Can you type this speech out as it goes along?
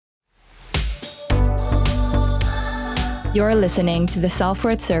You're listening to The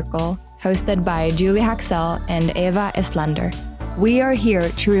Self-Worth Circle, hosted by Julie Haxel and Eva Estlander. We are here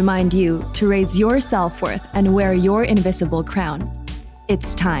to remind you to raise your self-worth and wear your invisible crown.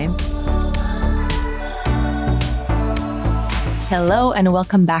 It's time. Hello and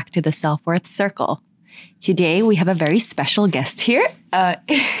welcome back to The Self-Worth Circle. Today we have a very special guest here.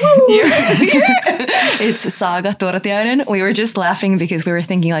 It's Saga Turtiainen. We were just laughing because we were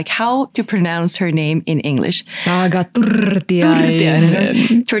thinking like how to pronounce her name in English. Saga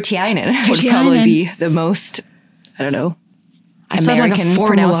Turtiainen. Turtiainen would probably be the most, I don't know, I said like a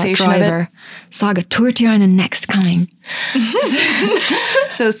pronunciation driver. Saga Turtiainen next coming.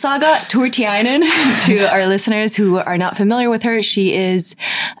 So Saga Turtiainen, to our listeners who are not familiar with her, she is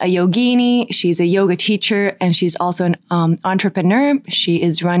a yogini, she's a yoga teacher, and she's also an entrepreneur. She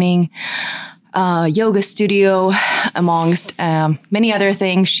is running a yoga studio amongst many other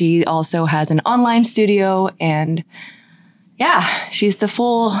things. She also has an online studio, and yeah, she's the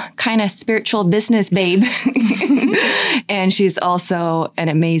full kind of spiritual business babe. And she's also an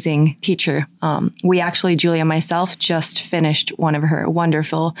amazing teacher. We actually, Julia and myself, just finished one of her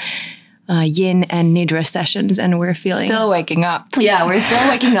wonderful yin and nidra sessions, and we're feeling... Still waking up. Yeah, we're still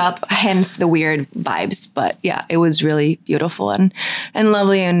waking up, hence the weird vibes. But yeah, it was really beautiful and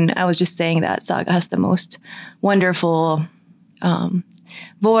lovely. And I was just saying that Saga has the most wonderful...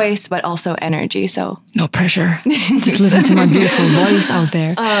 voice, but also energy. So no pressure. Just listen to my beautiful voice out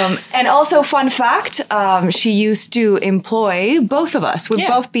there. And also, fun fact: she used to employ both of us. We've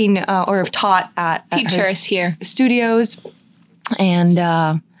both been or have taught at teachers here studios, and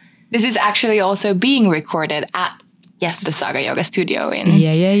this is actually also being recorded at the Saga Yoga Studio in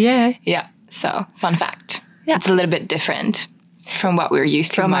yeah. So fun fact. Yeah. It's a little bit different from what we're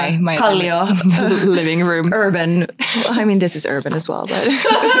used to from my Kallio living room. Urban. I mean, this is urban as well, but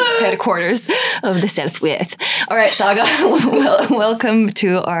headquarters of the self-worth. All right, Saga, welcome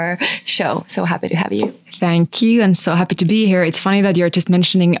to our show. So happy to have you. Thank you, and so happy to be here. It's funny that you're just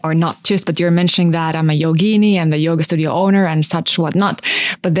mentioning, or not just, but you're mentioning that I'm a yogini and the yoga studio owner and such whatnot.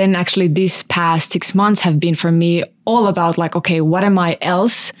 But then actually these past 6 months have been for me all about like, okay, what am I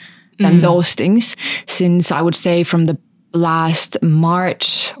else than those things? Since I would say from the last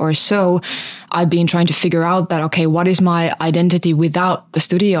March or so, I've been trying to figure out that, okay, what is my identity without the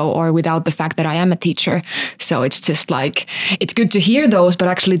studio or without the fact that I am a teacher? So it's just like, it's good to hear those, but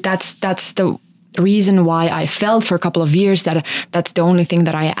actually that's the reason why I felt for a couple of years that that's the only thing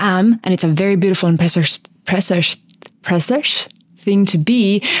that I am. And it's a very beautiful and precious thing to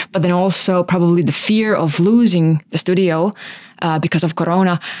be, but then also probably the fear of losing the studio because of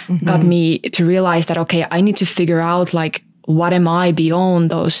Corona got me to realize that, okay, I need to figure out like, what am I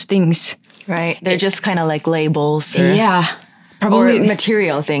beyond those things? Right. They're just kind of like labels. Probably. Or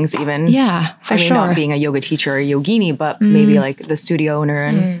material things even. Yeah, for sure. Not being a yoga teacher or a yogini, but maybe like the studio owner.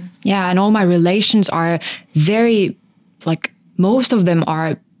 And yeah, and all my relations are very, like most of them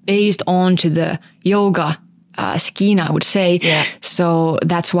are based on to the yoga scheme, I would say. Yeah. So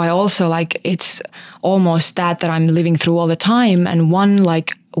that's why also like it's almost that I'm living through all the time. And one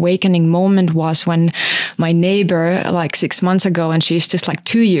like awakening moment was when my neighbor like 6 months ago, and she's just like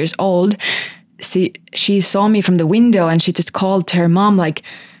 2 years old, she saw me from the window and she just called to her mom like,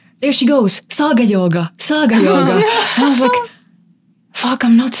 there she goes, Saga Yoga, Saga Yoga. And I was like, fuck,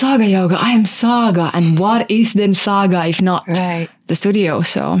 I'm not Saga Yoga, I am Saga. And what is then Saga if not the studio?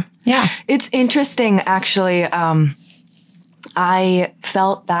 So yeah. It's interesting, actually. I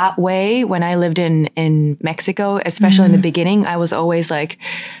felt that way when I lived in Mexico, especially in the beginning. I was always like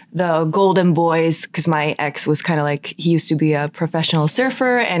the golden boys, because my ex was kind of like, he used to be a professional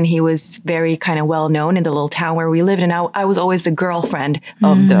surfer and he was very kind of well known in the little town where we lived. And I was always the girlfriend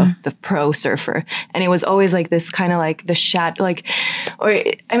of the pro surfer. And it was always like this kind of like the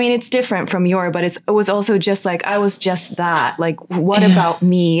I mean, it's different from but it was also just like, I was just that. Like, what about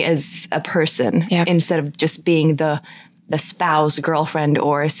me as a person instead of just being the spouse, girlfriend,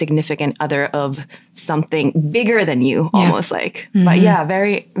 or significant other of something bigger than you, almost like. But yeah,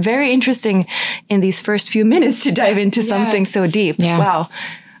 very, very interesting in these first few minutes to dive into something so deep. Yeah.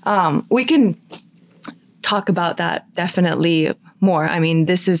 Wow. We can talk about that definitely more. I mean,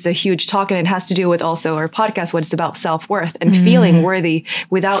 this is a huge talk, and it has to do with also our podcast, what it's about self-worth and feeling worthy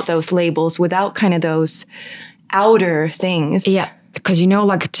without those labels, without kind of those outer things. Yeah. Because, you know,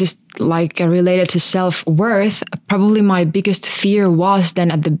 like just like related to self-worth, probably my biggest fear was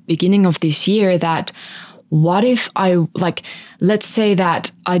then at the beginning of this year that what if I, like, let's say that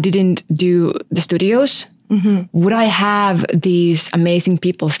I didn't do the studios, would I have these amazing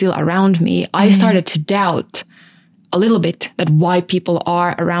people still around me? I started to doubt a little bit that why people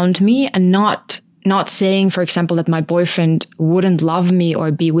are around me and not not saying, for example, that my boyfriend wouldn't love me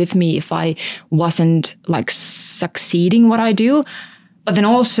or be with me if I wasn't like succeeding what I do. But then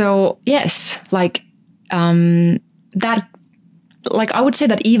also, yes, like that, like I would say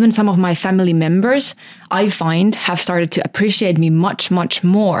that even some of my family members, I find, have started to appreciate me much, much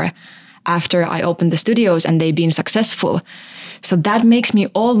more after I opened the studios and they've been successful. So that makes me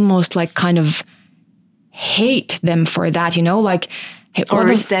almost like kind of hate them for that, you know, like, hey, or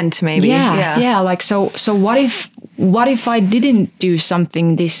resent maybe. Yeah. Like, so what if I didn't do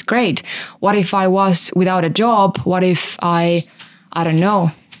something this great? What if I was without a job? What if I don't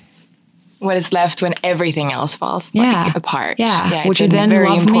know. What is left when everything else falls apart? Yeah. Would you then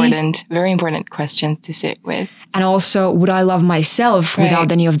love me? Very important questions to sit with. And also, would I love myself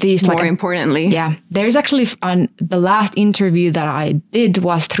without any of these? More importantly. Yeah. There's actually, the last interview that I did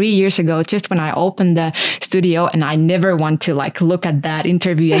was 3 years ago, just when I opened the studio, and I never want to like look at that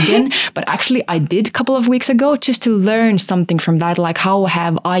interview again. But actually I did a couple of weeks ago just to learn something from that. Like, how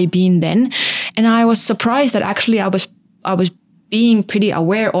have I been then? And I was surprised that actually I was being pretty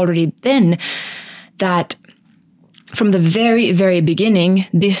aware already then that from the very, very beginning,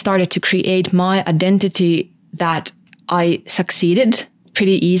 this started to create my identity, that I succeeded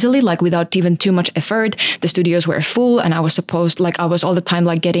pretty easily, like without even too much effort. The studios were full and I was all the time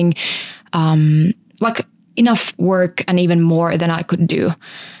like getting like enough work and even more than I could do.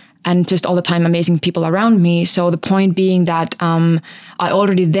 And just all the time amazing people around me. So the point being that I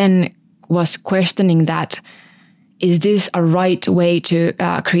already then was questioning that, is this a right way to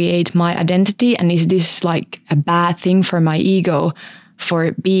create my identity? And is this like a bad thing for my ego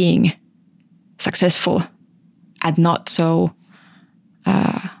for being successful and not so,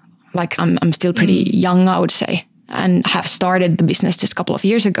 like I'm still pretty young, I would say, and have started the business just a couple of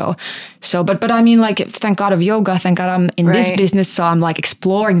years ago. So, but I mean, like, thank God of yoga, thank God I'm in this business. So I'm like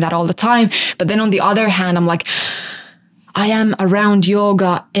exploring that all the time. But then on the other hand, I'm like, I am around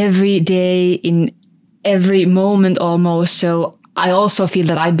yoga every day in every moment almost. So I also feel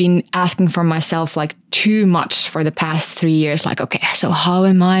that I've been asking for myself like too much for the past 3 years. Like, okay, so how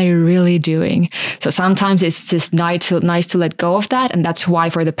am I really doing? So sometimes it's just nice to let go of that. And that's why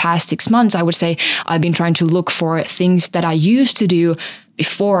for the past 6 months, I would say I've been trying to look for things that I used to do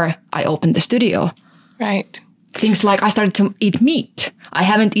before I opened the studio. Right. Things like I started to eat meat. I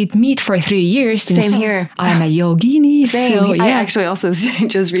haven't eaten meat for 3 years. Same here. I'm a yogini. Same. So, yeah. I actually also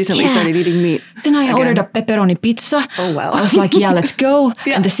just recently started eating meat. Then I ordered a pepperoni pizza. Oh, wow. I was like, yeah, let's go.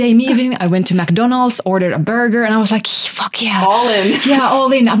 And the same evening, I went to McDonald's, ordered a burger, and I was like, fuck yeah. All in. Yeah,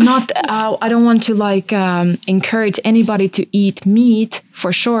 all in. I'm not, I don't want to like encourage anybody to eat meat,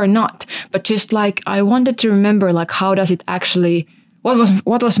 for sure not. But just like, I wanted to remember like, how does it actually,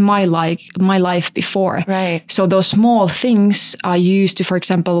 what was my life before? Right. So those small things I used to, for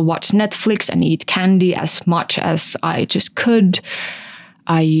example, watch Netflix and eat candy as much as I just could.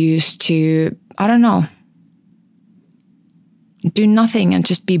 I used to, I don't know, do nothing and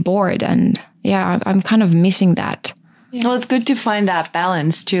just be bored. And yeah, I'm kind of missing that. Yeah. Well, it's good to find that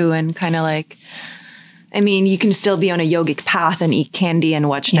balance too, and kind of like, I mean, you can still be on a yogic path and eat candy and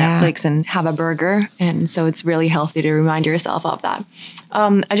watch Netflix and have a burger. And so it's really healthy to remind yourself of that.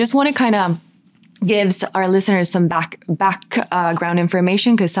 I just want to kind of give our listeners some background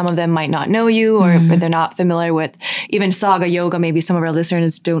information, because some of them might not know you, or they're not familiar with even Saga Yoga. Maybe some of our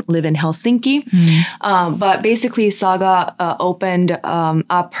listeners don't live in Helsinki. But basically, Saga opened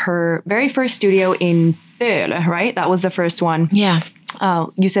up her very first studio in Töölö, right? That was the first one. Yeah.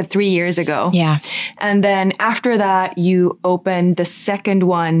 You said 3 years ago. Yeah. And then after that, you opened the second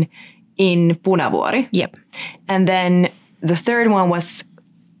one in Punavuori. Yep. And then the third one was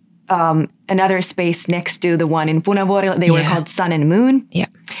another space next to the one in Punavuori. They were called Sun and Moon. Yep.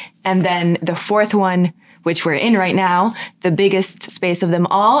 And then the fourth one, which we're in right now, the biggest space of them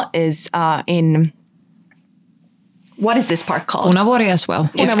all is in... What is this park called? Punavuori as well.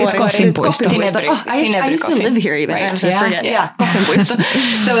 It's Koffinpuisto. I used to live here even. Right. I forget. Yeah, Koffinpuisto.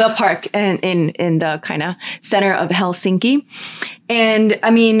 So the park in the kind of center of Helsinki. And I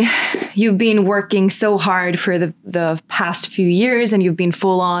mean, you've been working so hard for the past few years, and you've been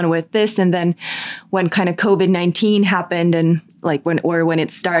full on with this. And then when kind of COVID-19 happened, and like when it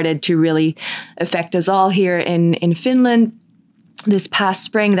started to really affect us all here in Finland, this past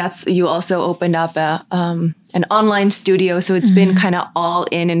spring, you also opened up an online studio. So it's been kind of all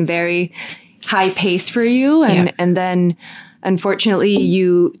in and very high pace for you. And then unfortunately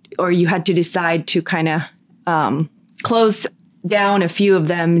you had to decide to kind of close down a few of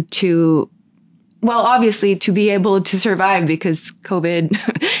them to, well, obviously to be able to survive, because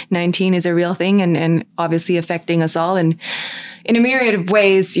COVID-19 is a real thing and obviously affecting us all in a myriad of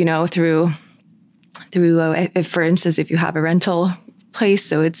ways, you know, through through, if, for instance, if you have a rental place,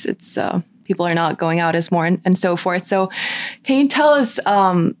 so it's people are not going out as more and so forth. So can you tell us,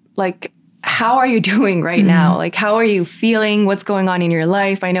 like, how are you doing right now? Like, how are you feeling? What's going on in your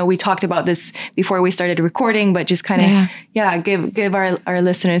life? I know we talked about this before we started recording, but just kind of, give our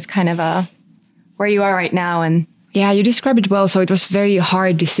listeners kind of where you are right now. And yeah, you described it well. So it was very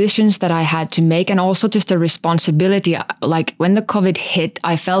hard decisions that I had to make, and also just a responsibility. Like when the COVID hit,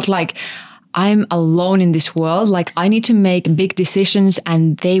 I felt like I'm alone in this world. Like I need to make big decisions,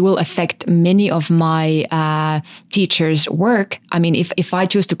 and they will affect many of my teachers' work. I mean, if I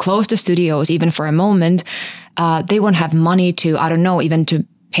choose to close the studios, even for a moment, they won't have money to, I don't know, even to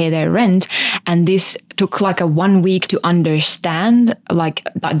pay their rent. And this took like a 1 week to understand. Like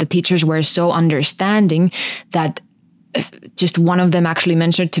the teachers were so understanding that just one of them actually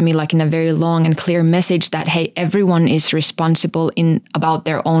mentioned to me, like in a very long and clear message, that, hey, everyone is responsible about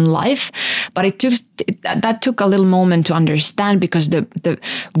their own life. But that took a little moment to understand, because the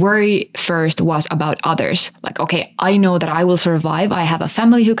worry first was about others. Like, okay, I know that I will survive. I have a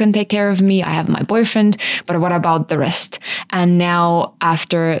family who can take care of me. I have my boyfriend, but what about the rest? And now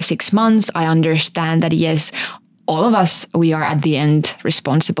after 6 months, I understand that yes, all of us, we are at the end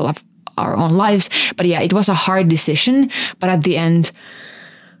responsible of our own lives. But yeah, it was a hard decision, but at the end,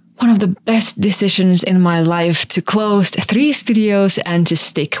 one of the best decisions in my life, to close 3 studios and to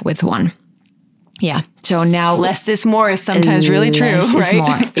stick with one. Yeah. So now less is more is sometimes really true, right? Less is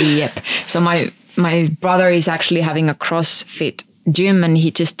more. Yep. So my brother is actually having a CrossFit gym, and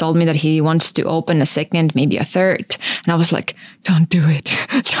he just told me that he wants to open a second, maybe a third. And I was like, don't do it.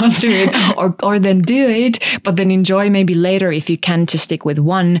 Don't do it. Or then do it, but then enjoy maybe later if you can to stick with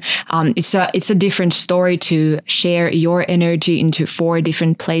one. It's a different story to share your energy into 4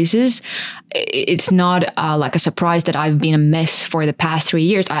 different places. It's not like a surprise that I've been a mess for the past 3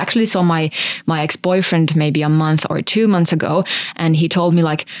 years. I actually saw my ex-boyfriend maybe a month or 2 months ago, and he told me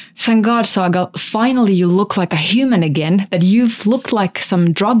like, thank God, Saga, finally you look like a human again, that you've looked like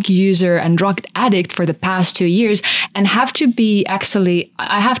some drug user and drug addict for the past 2 years. And I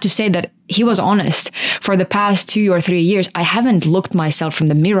have to say that he was honest. For the past 2 or 3 years, I haven't looked myself from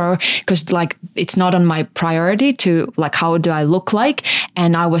the mirror, because like it's not on my priority to like, how do I look like?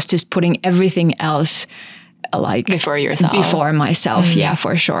 And I was just putting everything else like before myself. Yeah,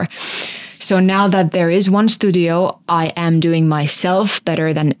 for sure. So now that there is one studio, I am doing myself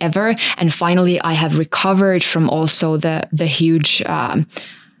better than ever. And finally, I have recovered from also the huge, I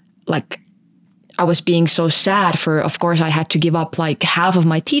was being so sad of course, I had to give up like half of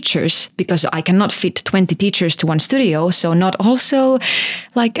my teachers, because I cannot fit 20 teachers to one studio. So not also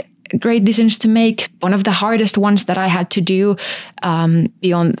like great decisions to make. One of the hardest ones that I had to do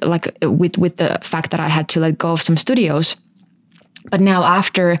beyond like with the fact that I had to let go of some studios. But now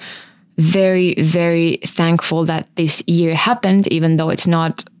after, very, very thankful that this year happened, even though it's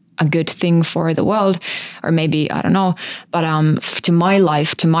not a good thing for the world, or maybe, I don't know, but to my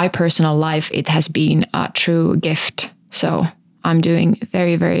life, to my personal life, it has been a true gift. So I'm doing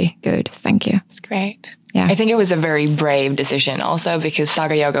very, very good. Thank you. That's great. Yeah. I think it was a very brave decision also, because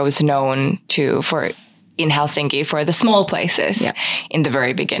Saga Yoga was known in Helsinki for the small places in the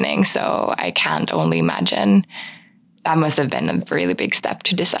very beginning. So I can't only imagine. That must have been a really big step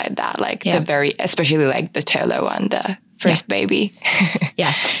to decide that, like especially like the Tolo and the first baby.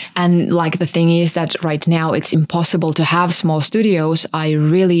 Yeah. And like the thing is that right now it's impossible to have small studios. I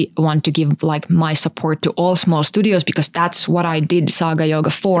really want to give like my support to all small studios, because that's what I did Saga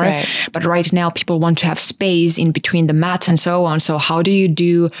Yoga for. Right. But right now people want to have space in between the mats and so on. So how do you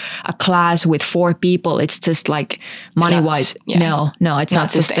do a class with 4 people? It's just like money-wise. No, it's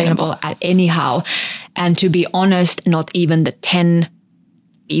not sustainable at anyhow. And to be honest, not even the 10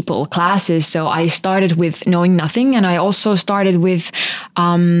 people classes. So I started with knowing nothing. And I also started with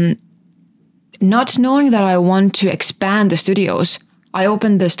not knowing that I want to expand the studios. I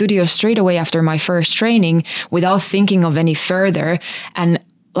opened the studio straight away after my first training without thinking of any further. And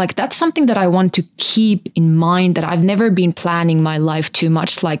like, that's something that I want to keep in mind, that I've never been planning my life too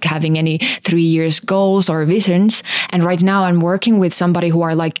much, like having any 3 years goals or visions. And right now I'm working with somebody who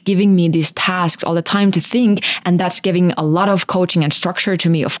are like giving me these tasks all the time to think. And that's giving a lot of coaching and structure to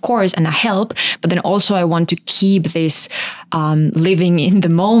me, of course, and a help. But then also I want to keep this living in the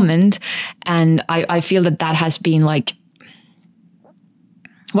moment. And I feel that has been like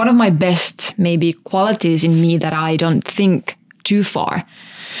one of my best maybe qualities in me, that I don't think too far.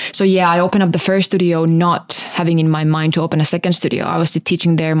 So yeah, I opened up the first studio not having in my mind to open a second studio. I was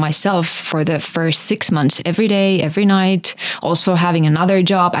teaching there myself for the first 6 months, every day, every night, also having another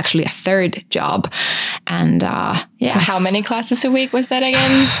job, actually a third job. And Yeah. How many classes a week was that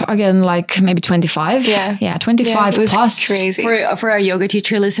again? Again, like maybe 25. Yeah. 25 it was plus. crazy. For our yoga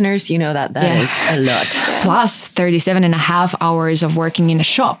teacher listeners, you know that is a lot. Plus 37 and a half hours of working in a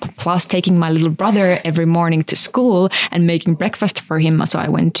shop, plus taking my little brother every morning to school and making breakfast for him. So I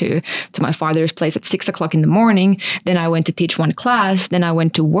went to my father's place at 6 o'clock in the morning. Then I went to teach one class. Then I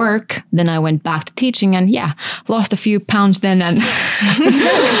went to work. Then I went back to teaching and lost a few pounds then. And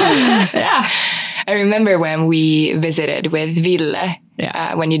I remember when we visited with Ville,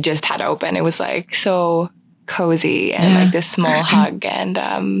 when you just had open, it was like so cozy and like this small hug. And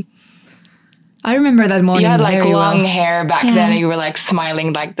I remember that morning. You had like very long well. hair back then, and you were like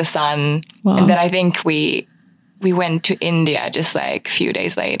smiling like the sun. Wow. And then I think we went to India just like a few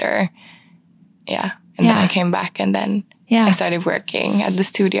days later. Yeah. And then I came back and then I started working at the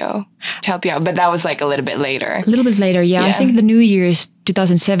studio to help you out. But that was like a little bit later. A little bit later, yeah. I think the New Year's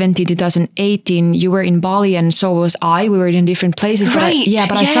 2017, 2018, you were in Bali and so was I. We were in different places. But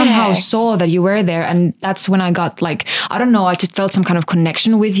I somehow saw that you were there. And that's when I got like, I don't know, I just felt some kind of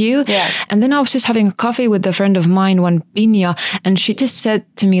connection with you. Yeah. And then I was just having a coffee with a friend of mine, one Pinya, and she just said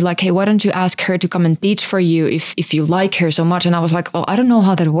to me like, hey, why don't you ask her to come and teach for you if you like her so much? And I was like, well, I don't know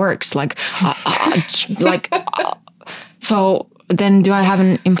how that works. Like, so then do I have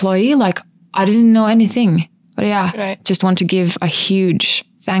an employee? Like, I didn't know anything. But just want to give a huge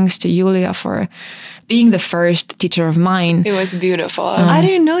thanks to Julia for being the first teacher of mine. It was beautiful. I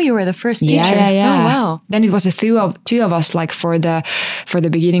didn't know you were the first teacher. Yeah. Oh, wow. Then it was two of us like for the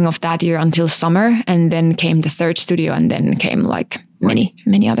beginning of that year until summer. And then came the third studio and then came like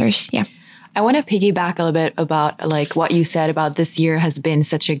many others. Yeah. I want to piggyback a little bit about like what you said about this year has been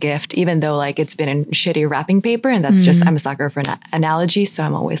such a gift, even though like it's been in shitty wrapping paper. And that's just, I'm a sucker for analogies. So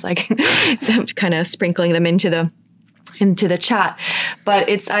I'm always like kind of sprinkling them into the chat. But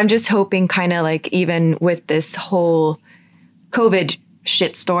I'm just hoping kind of like even with this whole COVID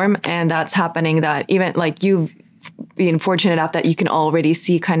shitstorm and that's happening, that even like you've been fortunate enough that you can already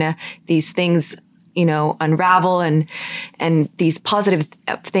see kind of these things, you know, unravel and these positive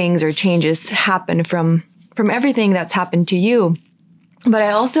things or changes happen from everything that's happened to you. But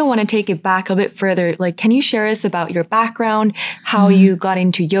I also want to take it back a bit further. Like, can you share us about your background, how you got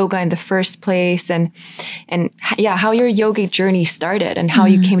into yoga in the first place, and how your yoga journey started, and how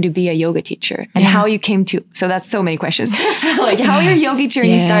you came to be a yoga teacher, and how you came to. So that's so many questions. Like how your yoga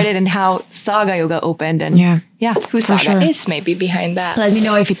journey started, and how Saga Yoga opened, and who Saga is maybe behind that. Let me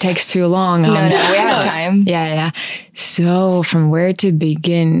know if it takes too long. No, we have time. Yeah. So from where to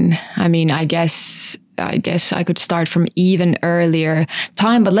begin? I mean, I guess I could start from even earlier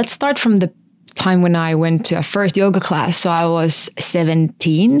time, but let's start from the time when I went to a first yoga class. So I was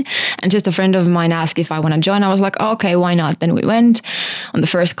 17 and just a friend of mine asked if I want to join. I was like, oh, okay, why not? Then we went on the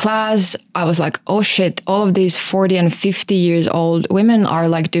first class. I was like, oh shit, all of these 40 and 50 years old women are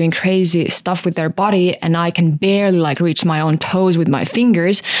like doing crazy stuff with their body and I can barely like reach my own toes with my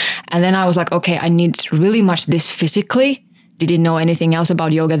fingers. And then I was like, okay, I need really much this physically. Didn't know anything else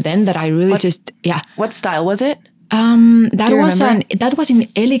about yoga then that I really What style was it? That was in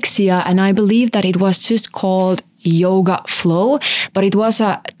Elixia, and I believe that it was just called Yoga Flow, but it was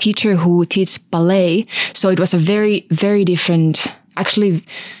a teacher who teaches ballet, so it was a very, very different. Actually,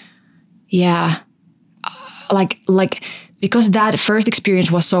 like because that first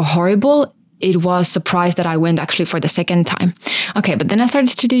experience was so horrible. It was surprised that I went actually for the second time. Okay, but then I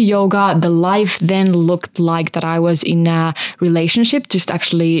started to do yoga. The life then looked like that I was in a relationship, just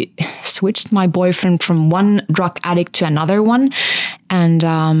actually switched my boyfriend from one drug addict to another one. And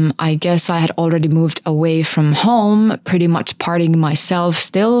I guess I had already moved away from home, pretty much partying myself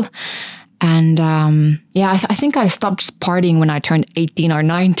still. And I think I stopped partying when I turned 18 or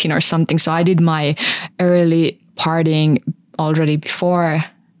 19 or something. So I did my early partying already before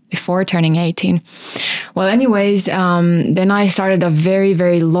turning 18. Well, anyways, then I started a very,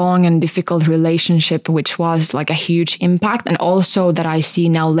 very long and difficult relationship, which was like a huge impact. And also that I see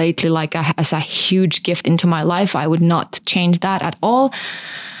now lately, like as a huge gift into my life. I would not change that at all.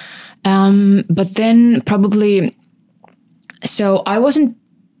 But then probably, so I wasn't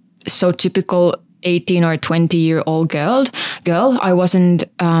so typical 18 or 20-year-old girl. I wasn't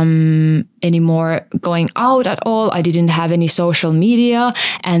anymore going out at all. I didn't have any social media.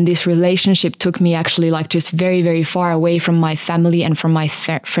 And this relationship took me actually like just very, very far away from my family and from my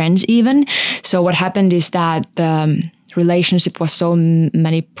friends even. So what happened is that the relationship was so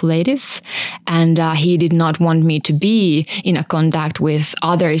manipulative and he did not want me to be in a contact with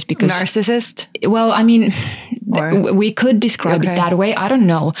others because... Narcissist? Well, I mean, We could describe it that way. I don't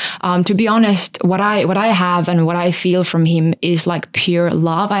know. To be honest, what I have and what I feel from him is like pure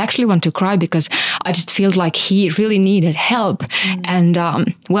love. I actually want to cry because I just feel like he really needed help. And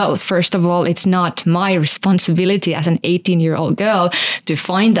well, first of all, it's not my responsibility as an 18-year-old girl to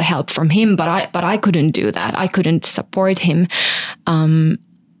find the help from him, but I couldn't do that. I couldn't support him.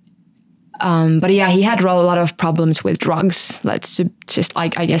 But yeah, he had a lot of problems with drugs. Let's just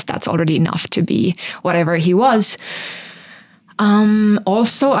like, I guess that's already enough to be whatever he was.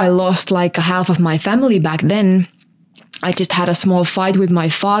 Also, I lost like a half of my family back then. I just had a small fight with my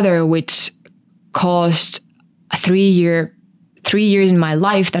father, which caused a 3 years in my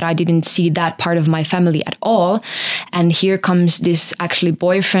life that I didn't see that part of my family at all. And here comes this actually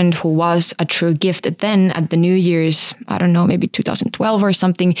boyfriend who was a true gift. Then at the New Year's, I don't know, maybe 2012 or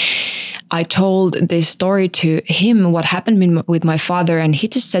something, I told this story to him, what happened with my father. And he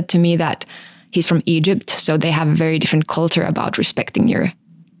just said to me that he's from Egypt, so they have a very different culture about respecting your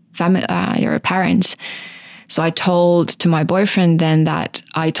family, your parents. So I told to my boyfriend then that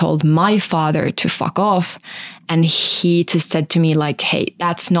I told my father to fuck off. And he just said to me like, hey,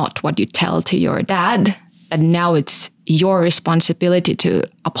 that's not what you tell to your dad. And now it's your responsibility to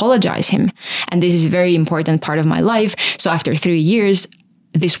apologize him. And this is a very important part of my life. So after 3 years,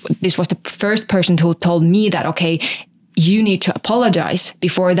 this was the first person who told me that, okay, you need to apologize.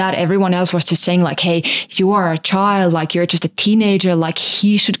 Before that, everyone else was just saying like, hey, you are a child, like you're just a teenager, like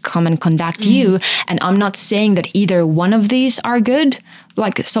he should come and conduct you. And I'm not saying that either one of these are good,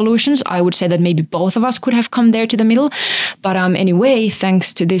 like solutions. I would say that maybe both of us could have come there to the middle. But anyway,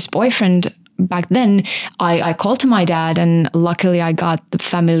 thanks to this boyfriend back then, I called to my dad and luckily I got the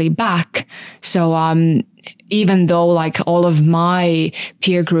family back. So even though like all of my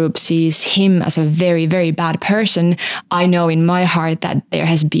peer group sees him as a very, very bad person, I know in my heart that there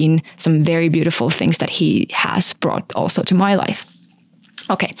has been some very beautiful things that he has brought also to my life.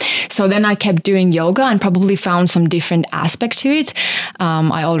 Okay, so then I kept doing yoga and probably found some different aspect to it.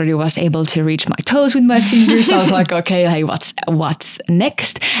 I already was able to reach my toes with my fingers. So I was like, okay, hey, what's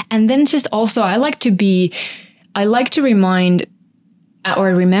next? And then just also, I like to remind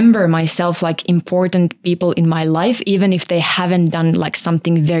or remember myself like important people in my life, even if they haven't done like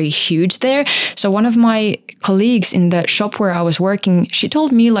something very huge there. So one of my colleagues in the shop where I was working, she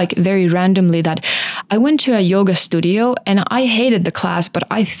told me like very randomly that I went to a yoga studio and I hated the class, but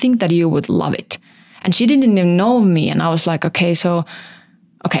I think that you would love it. And she didn't even know me. And I was like, okay,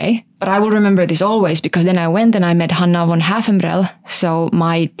 but I will remember this always, because then I went and I met Hanna von Hafenbrell. So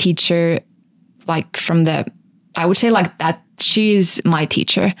my teacher, like from I would say like that, she's my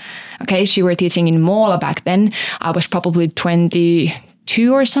teacher. Okay, she were teaching in Måla back then. I was probably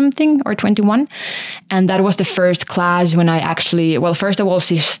 22 or something, or 21. And that was the first class when I actually, well, first of all,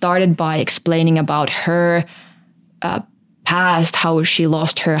 she started by explaining about her past, how she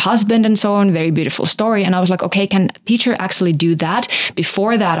lost her husband and so on. Very beautiful story. And I was like, okay, can a teacher actually do that?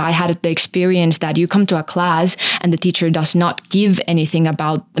 Before that, I had the experience that you come to a class and the teacher does not give anything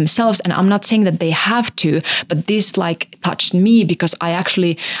about themselves. And I'm not saying that they have to, but this like touched me because I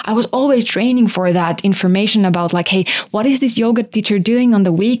was always training for that information about like, hey, what is this yoga teacher doing on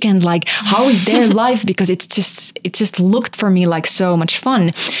the weekend? Like, how is their life? Because it just looked for me like so much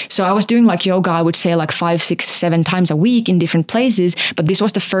fun. So I was doing like yoga, I would say like 5, 6, 7 times a week in different places, but this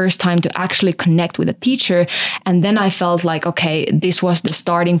was the first time to actually connect with a teacher. And then I felt like, okay, this was the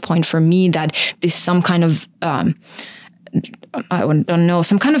starting point for me, that this some kind of, I don't know,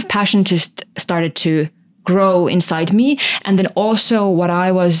 some kind of passion just started to grow inside me. And then also what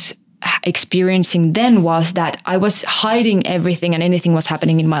I was experiencing then was that I was hiding everything and anything was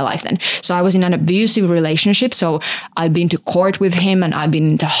happening in my life then. So I was in an abusive relationship. So I've been to court with him and I've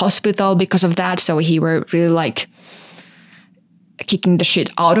been to hospital because of that. So he were really like kicking the shit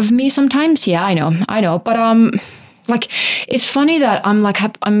out of me sometimes. Yeah, I know. But like, it's funny that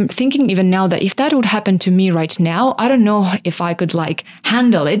I'm thinking even now that if that would happen to me right now, I don't know if I could like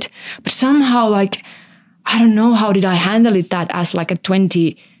handle it. But somehow like, I don't know, how did I handle it that as like a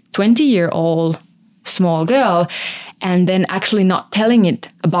 20-year-old small girl, and then actually not telling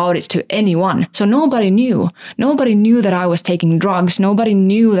about it to anyone. So nobody knew. Nobody knew that I was taking drugs. Nobody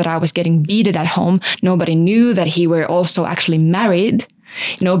knew that I was getting beaten at home. Nobody knew that he were also actually married.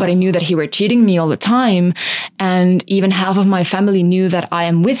 Nobody knew that he were cheating me all the time. And even half of my family knew that I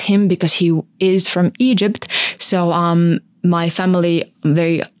am with him because he is from Egypt. So my family,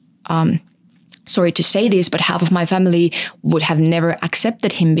 very sorry to say this, but half of my family would have never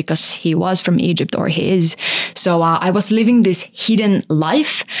accepted him because he was from Egypt, or he is. So I was living this hidden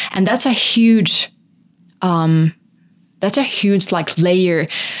life, and that's a huge that's a huge like layer,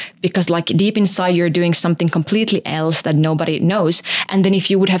 because like deep inside you're doing something completely else that nobody knows. And then if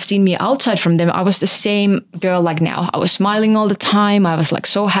you would have seen me outside from them, I was the same girl like now. I was smiling all the time. I was like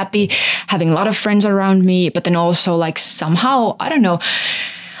so happy, having a lot of friends around me, but then also like somehow, I don't know,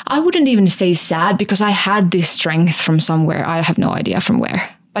 I wouldn't even say sad, because I had this strength from somewhere. I have no idea from where,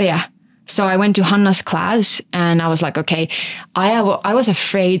 but yeah. So I went to Hanna's class and I was like, okay, I was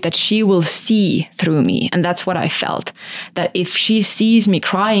afraid that she will see through me. And that's what I felt, that if she sees me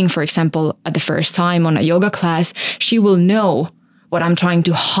crying, for example, at the first time on a yoga class, she will know what I'm trying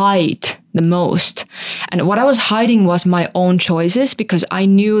to hide the most. And what I was hiding was my own choices, because I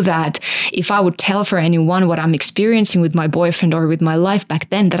knew that if I would tell for anyone what I'm experiencing with my boyfriend or with my life back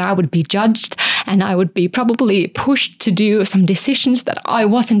then, that I would be judged and I would be probably pushed to do some decisions that I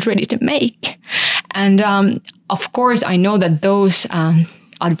wasn't ready to make. And of course, I know that those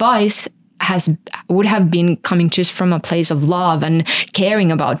advice would have been coming just from a place of love and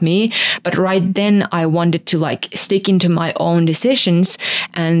caring about me. But right then I wanted to like stick into my own decisions.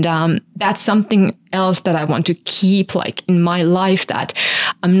 And that's something else that I want to keep like in my life, that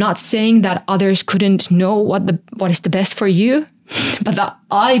I'm not saying that others couldn't know what is the best for you, but that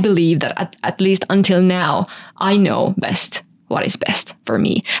I believe that at least until now, I know best what is best for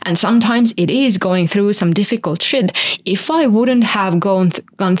me. And sometimes it is going through some difficult shit. If I wouldn't have gone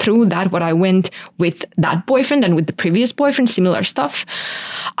through that, what I went with that boyfriend and with the previous boyfriend, similar stuff,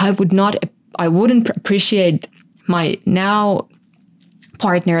 I wouldn't appreciate my now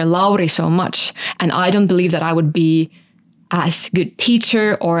partner, Lauri, so much. And I don't believe that I would be as good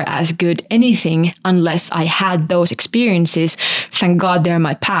teacher or as good anything unless I had those experiences. Thank God they're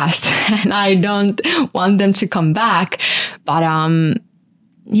my past and I don't want them to come back. But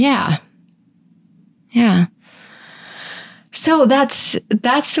yeah. So that's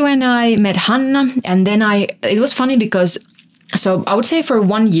when I met Hanna. And then it was funny because, so I would say for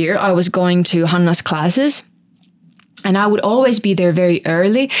 1 year I was going to Hanna's classes and I would always be there very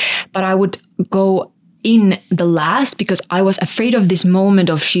early, but I would go in the last because I was afraid of this moment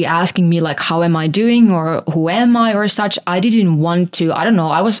of she asking me like, how am I doing or who am I or such. I didn't want to, I don't know.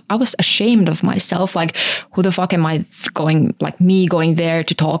 I was ashamed of myself. Like, who the fuck am I going there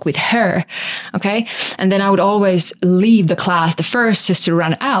to talk with her? Okay. And then I would always leave the class the first just to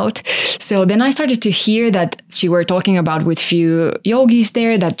run out. So then I started to hear that she were talking about with few yogis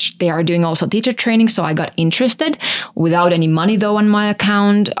there that they are doing also teacher training. So I got interested without any money though on my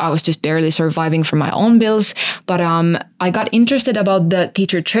account. I was just barely surviving from my own bills, but I got interested about the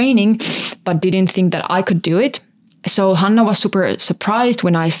teacher training, but didn't think that I could do it. So Hanna was super surprised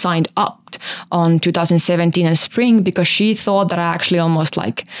when I signed up on 2017 in spring, because she thought that I actually almost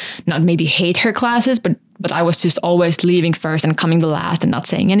like not maybe hate her classes, but I was just always leaving first and coming the last and not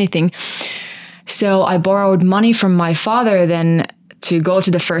saying anything. So I borrowed money from my father then to go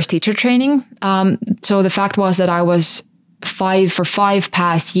to the first teacher training. So the fact was that I was for 5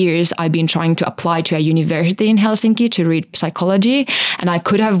 past years, I've been trying to apply to a university in Helsinki to read psychology, and I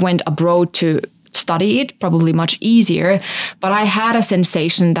could have went abroad to study it, probably much easier. But I had a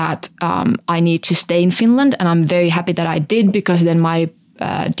sensation that I need to stay in Finland, and I'm very happy that I did, because then my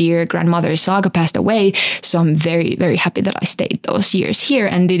dear grandmother Saga passed away. So I'm very, very happy that I stayed those years here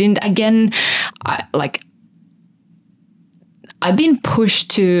and didn't again, I've been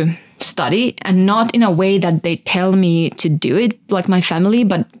pushed to study, and not in a way that they tell me to do it, like my family,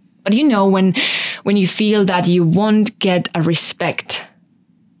 but you know, when you feel that you won't get a respect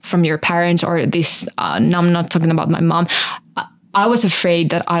from your parents or this, I'm not talking about my mom. I was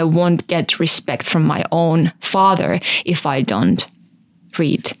afraid that I won't get respect from my own father if I don't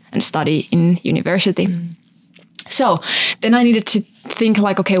read and study in university. So then I needed to think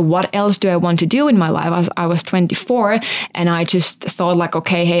like, okay, what else do I want to do in my life? I was 24 and I just thought like,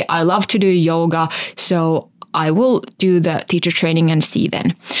 okay, hey, I love to do yoga. So I will do the teacher training and see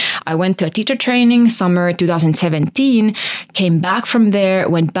then. I went to a teacher training summer 2017, came back from there,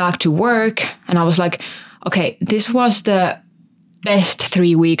 went back to work. And I was like, okay, this was the best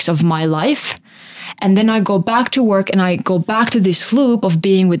 3 weeks of my life. And then I go back to work and I go back to this loop of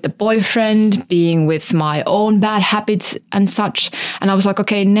being with the boyfriend, being with my own bad habits and such. And I was like,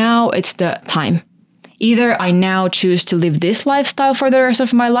 okay, now it's the time. Either I now choose to live this lifestyle for the rest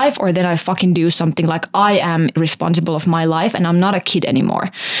of my life, or then I fucking do something like I am responsible of my life and I'm not a kid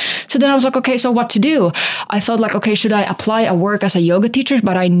anymore. So then I was like, okay, so what to do? I thought like, okay, should I apply a work as a yoga teacher?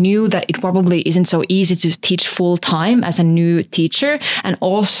 But I knew that it probably isn't so easy to teach full time as a new teacher. And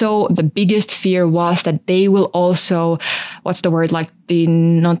also the biggest fear was that they will also, what's the word? Like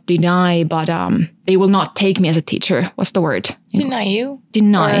not deny, but they will not take me as a teacher. What's the word? Deny you?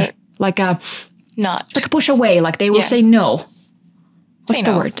 Deny. Like not like push away, like they will say no. What's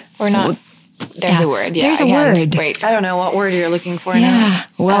the word? Or not. There's a word. Yeah, there's a word. Wait. I don't know what word you're looking for now. Yeah.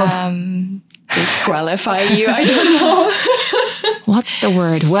 Well, Disqualify you. I don't know. what's the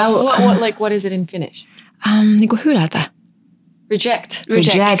word? Well, what is it in Finnish? Niinku hylätä. Reject.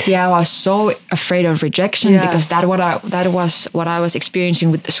 Yeah, I was so afraid of rejection because that was what I was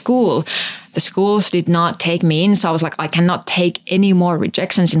experiencing with the school. The schools did not take me in, so I was like, I cannot take any more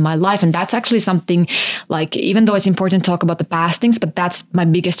rejections in my life. And that's actually something, like, even though it's important to talk about the past things, but that's my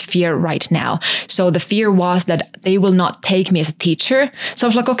biggest fear right now. So the fear was that they will not take me as a teacher. So I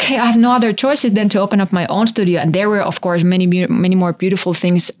was like, okay, I have no other choices than to open up my own studio. And there were, of course, many more beautiful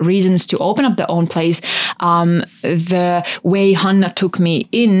reasons to open up the own place. The way Hanna took me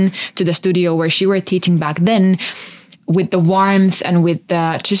in to the studio where she were teaching back then, with the warmth and with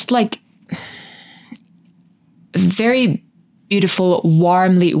the just like very beautiful,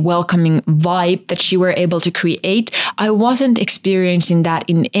 warmly welcoming vibe that she were able to create. I wasn't experiencing that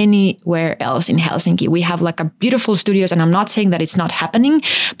in anywhere else in Helsinki. We have like a beautiful studios, and I'm not saying that it's not happening,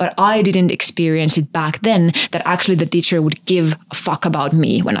 but I didn't experience it back then, that actually the teacher would give a fuck about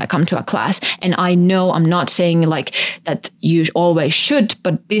me when I come to a class. And I know I'm not saying like that you always should,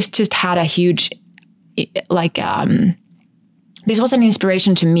 but this just had a huge this was an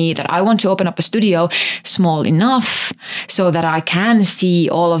inspiration to me that I want to open up a studio small enough so that I can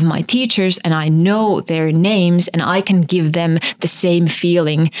see all of my teachers and I know their names and I can give them the same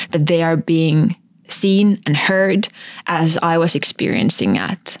feeling that they are being seen and heard as I was experiencing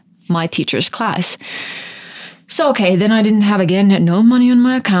at my teacher's class. So, okay, then I didn't have, again, no money on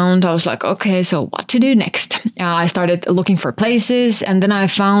my account. I was like, okay, so what to do next? I started looking for places, and then I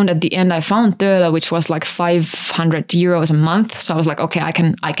found Töölö, which was like 500 euros a month. So I was like, okay, I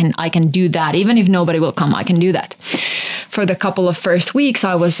can do that. Even if nobody will come, I can do that. For the couple of first weeks,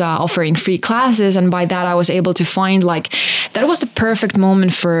 I was offering free classes, and by that I was able to find that was the perfect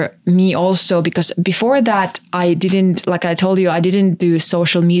moment for me also, because before that I didn't, like I told you, I didn't do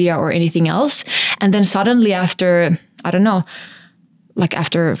social media or anything else. And then suddenly after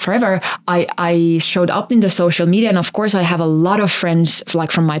forever, I showed up in the social media. And of course, I have a lot of friends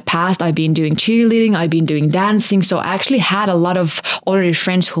like from my past. I've been doing cheerleading, I've been doing dancing. So I actually had a lot of already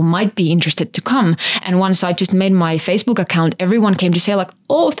friends who might be interested to come. And once I just made my Facebook account, everyone came to say like,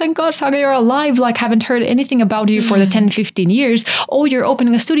 oh, thank God, Saga, you're alive. Like, haven't heard anything about you for the 10, 15 years. Oh, you're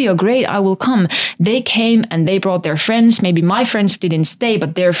opening a studio. Great, I will come. They came and they brought their friends. Maybe my friends didn't stay,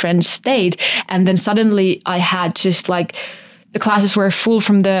 but their friends stayed. And then suddenly I had just like, the classes were full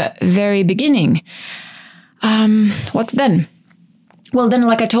from the very beginning. What then? Well, then,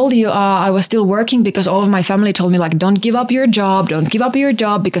 like I told you, I was still working because all of my family told me, like, don't give up your job. Don't give up your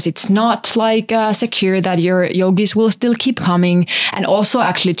job because it's not like secure that your yogis will still keep coming. And also,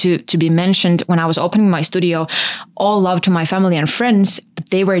 actually, to be mentioned, when I was opening my studio, all love to my family and friends, but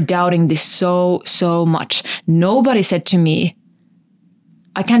they were doubting this so much. Nobody said to me,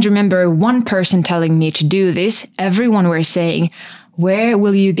 I can't remember one person telling me to do this. Everyone were saying, where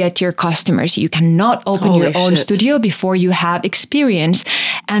will you get your customers? You cannot open your own studio before you have experience.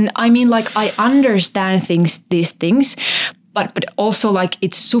 And I mean, like, I understand these things, but also like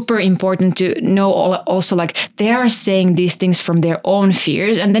it's super important to know also like they are saying these things from their own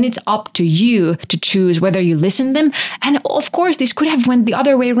fears, and then it's up to you to choose whether you listen to them. And of course, this could have went the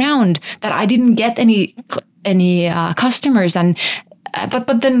other way around, that I didn't get any customers, and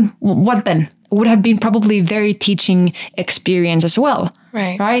but then what then? Would have been probably very teaching experience as well.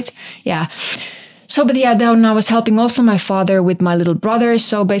 Right? Yeah. So, but yeah, then I was helping also my father with my little brother.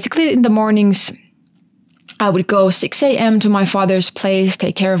 So basically in the mornings, I would go 6 a.m. to my father's place,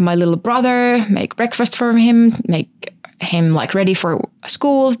 take care of my little brother, make breakfast for him, make him like ready for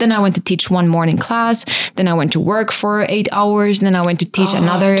school. Then I went to teach one morning class. Then I went to work for 8 hours. Then I went to teach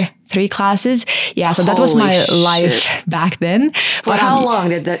another 3 classes. Yeah, so that was my life back then. For how long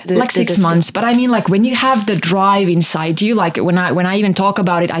did that? Like 6 months. But I mean, like when you have the drive inside you, like when I even talk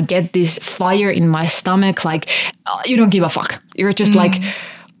about it, I get this fire in my stomach. Like you don't give a fuck. You're just like,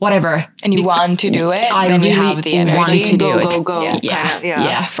 whatever. And you want to do it. I really you have the energy. Want to do it. Go.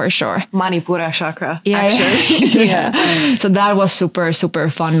 Yeah, for sure. Manipura chakra. Yeah. Actually. Yeah. So that was super, super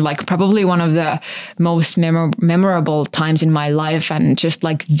fun. Like probably one of the most memorable times in my life, and just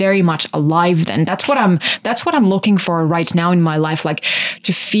like very much alive then. That's what I'm looking for right now in my life, like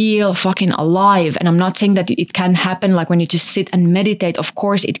to feel fucking alive. And I'm not saying that it can happen like when you just sit and meditate. Of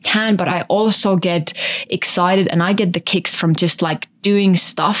course it can, but I also get excited and I get the kicks from just like doing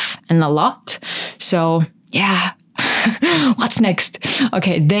stuff and a lot. So yeah. What's next?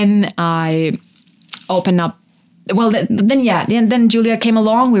 Okay, then I open up then Julia came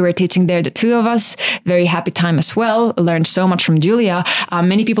along. We were teaching there, the two of us. Very happy time as well. Learned so much from Julia.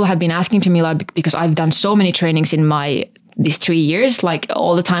 Many people have been asking to me, like, because I've done so many trainings in these 3 years, like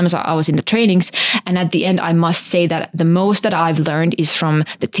all the times I was in the trainings. And at the end, I must say that the most that I've learned is from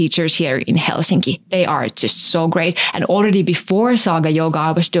the teachers here in Helsinki. They are just so great. And already before Saga Yoga,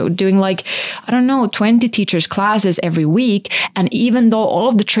 I was doing 20 teachers classes every week. And even though all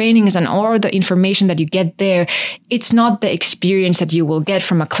of the trainings and all the information that you get there, it's not the experience that you will get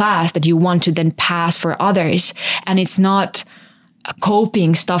from a class that you want to then pass for others. And it's not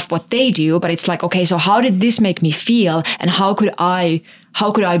copying stuff what they do, but it's like, okay, so how did this make me feel, and how could I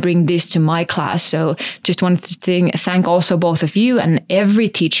bring this to my class? So just wanted to thank also both of you and every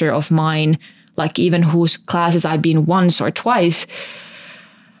teacher of mine, like even whose classes I've been once or twice.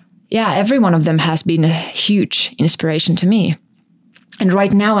 Yeah, every one of them has been a huge inspiration to me. And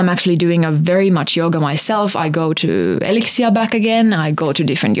right now I'm actually doing a very much yoga myself. I go to Elixia back again. I go to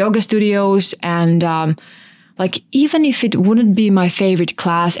different yoga studios, and even if it wouldn't be my favorite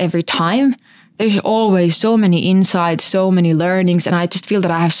class every time, there's always so many insights, so many learnings. And I just feel that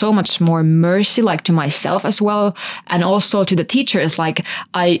I have so much more mercy, like to myself as well. And also to the teachers, so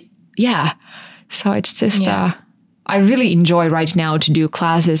it's just, I really enjoy right now to do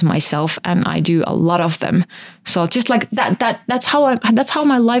classes myself, and I do a lot of them. So just like that's how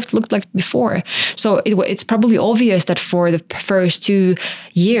my life looked like before. So it's probably obvious that for the first 2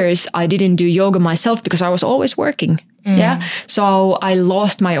 years, I didn't do yoga myself because I was always working. Yeah. So I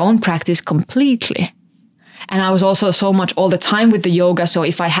lost my own practice completely. And I was also so much all the time with the yoga. So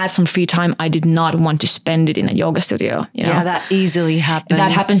if I had some free time, I did not want to spend it in a yoga studio. Yeah, that easily happens. That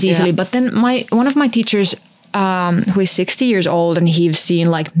happens easily. Yeah. But then one of my teachers, who is 60 years old, and he's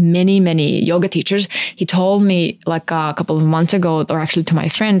seen like many yoga teachers. He told me like a couple of months ago, or actually to my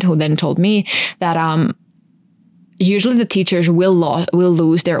friend who then told me that usually the teachers will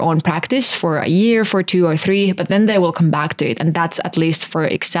lose their own practice for a year, for 2 or 3, but then they will come back to it. And that's, at least for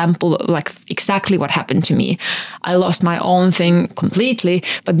example, like exactly what happened to me. I lost my own thing completely,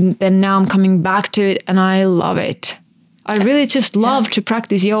 but then now I'm coming back to it and I love it. I really just love to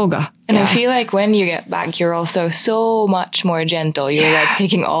practice yoga. And I feel like when you get back, you're also so much more gentle. You're like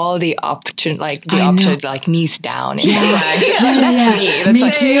taking all the up to knees down. And that's me. That's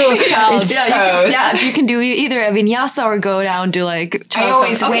me too. You can do either a vinyasa or go down to like. I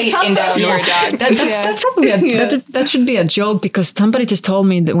always wait in downward dog. That's probably that should be a joke, because somebody just told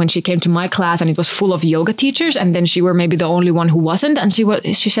me that when she came to my class and it was full of yoga teachers, and then she were maybe the only one who wasn't, and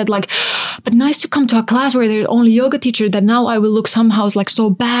she said like, but nice to come to a class where there's only yoga teacher, that now I will look somehow like so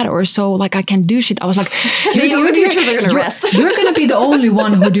bad or so like I can do shit. I was like, the yoga teachers are gonna rest. You're gonna be the only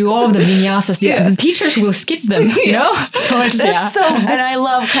one who do all of the vinyasas. The teachers will skip them, you know? So and I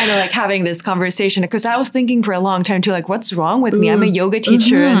love kind of like having this conversation, because I was thinking for a long time too, like, what's wrong with me? I'm a yoga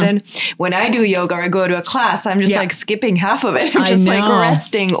teacher. And then when I do yoga or go to a class, I'm just like skipping half of it. I'm just like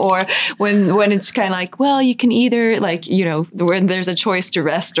resting. Or when it's kind of like, well, you can either like, when there's a choice to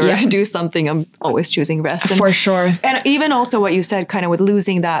rest or do something, I'm always choosing rest. And, for sure. And even also what you said, kind of with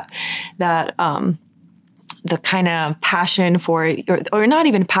losing that the kind of passion for, or not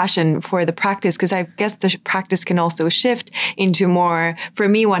even passion for the practice, because I guess the practice can also shift into more, for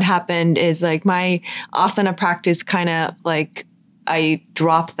me, what happened is like my asana practice kind of like, I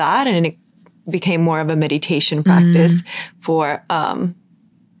dropped that and it became more of a meditation practice for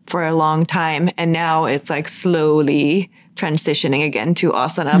a long time. And now it's like slowly transitioning again to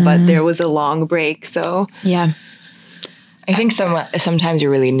asana, but there was a long break. So yeah. I think sometimes you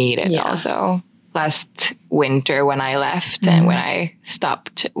really need it also. Last winter when I left and when I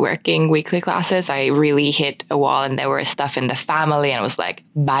stopped working weekly classes, I really hit a wall, and there was stuff in the family and I was like,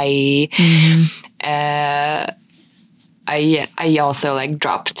 bye. I also like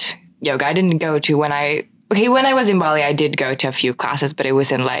dropped yoga. I didn't go to when I was in Bali, I did go to a few classes, but it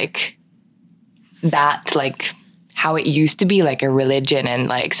wasn't like that, like how it used to be, like a religion and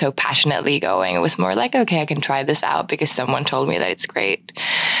like so passionately going. It was more like, okay, I can try this out because someone told me that it's great.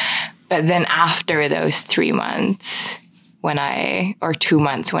 But then after those 3 months, 2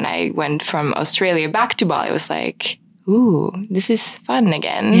 months when I went from Australia back to Bali, I was like, ooh, this is fun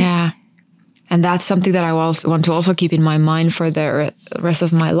again. Yeah. And that's something that I want to also keep in my mind for the rest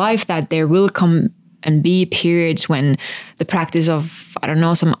of my life, that there will come and be periods when the practice of, I don't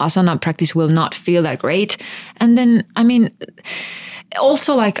know, some asana practice will not feel that great. And then, I mean,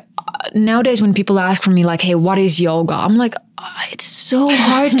 also like nowadays when people ask for me like, hey, what is yoga? I'm like, it's so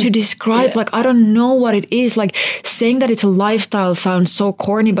hard to describe. Like, I don't know what it is. Like saying that it's a lifestyle sounds so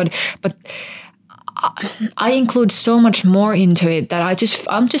corny, but I include so much more into it that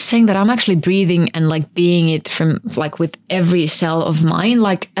I'm just saying that I'm actually breathing and like being it from like with every cell of mine.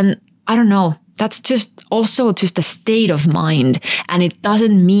 Like, and I don't know, that's just also just a state of mind. And it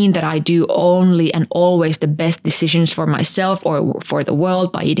doesn't mean that I do only and always the best decisions for myself or for the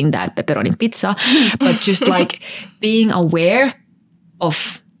world by eating that pepperoni pizza, but just like being aware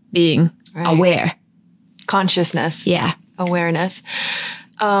of being aware. Consciousness. Yeah. Awareness.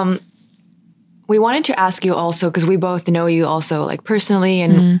 We wanted to ask you also, because we both know you also like personally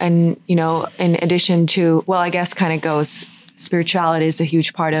and you know, in addition to, well, I guess kind of goes, spirituality is a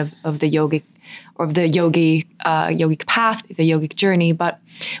huge part of the yogic path, the yogic journey. But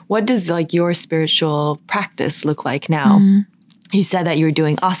what does like your spiritual practice look like now? You said that you're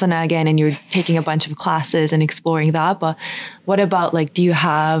doing asana again and you're taking a bunch of classes and exploring that. But what about like, do you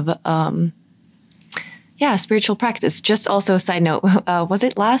have, spiritual practice? Just also a side note, was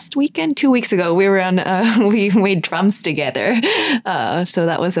it last weekend? 2 weeks ago, we were on, we made drums together. So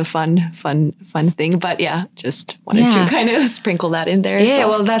that was a fun thing. But yeah, just wanted to kind of sprinkle that in there. Yeah,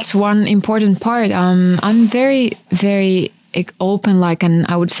 well, that's one important part. I'm very, very open, like, and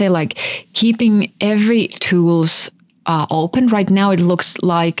I would say like keeping every tools open. Right now, it looks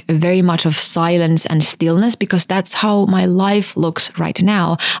like very much of silence and stillness because that's how my life looks right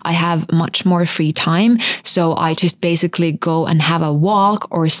now. I have much more free time. So I just basically go and have a walk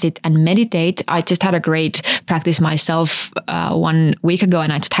or sit and meditate. I just had a great practice myself 1 week ago,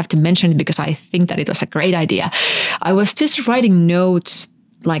 and I just have to mention it because I think that it was a great idea. I was just writing notes,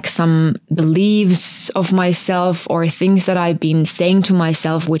 like some beliefs of myself or things that I've been saying to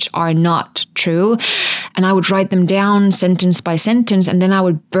myself which are not true. And I would write them down sentence by sentence, and then I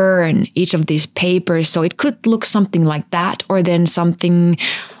would burn each of these papers. So it could look something like that, or then something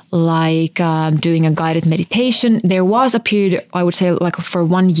like doing a guided meditation. There was a period, I would say like for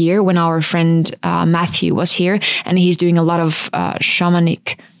 1 year, when our friend Matthew was here, and he's doing a lot of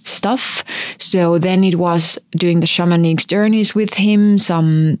shamanic stuff. So then it was doing the shamanic journeys with him,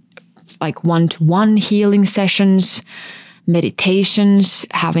 some like one-to-one healing sessions, meditations,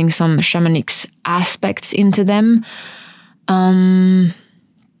 having some shamanic aspects into them.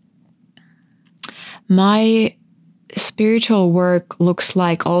 My spiritual work looks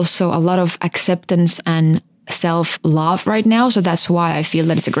like also a lot of acceptance and self-love right now. So that's why I feel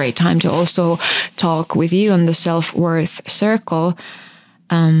that it's a great time to also talk with you on the self-worth circle.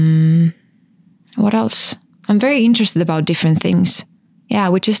 What else? I'm very interested about different things. Yeah,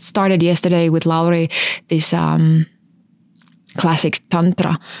 we just started yesterday with Lauri this classic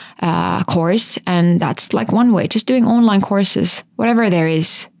tantra course, and that's like one way, just doing online courses, whatever there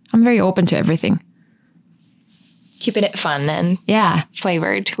is. I'm very open to everything. Keeping it fun and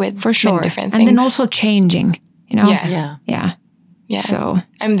flavored with for sure different things. And then also changing, you know? Yeah. So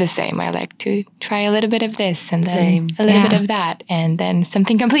I'm the same. I like to try a little bit of this and then a little bit of that and then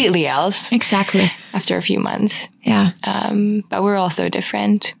something completely else. Exactly. After a few months. Yeah. But we're all so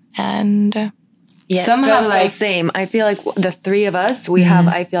different and somehow so same. I feel like the three of us, we have,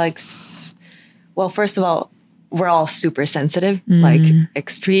 I feel like, well, first of all, we're all super sensitive, like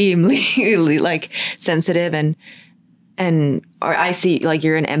extremely like sensitive or I see like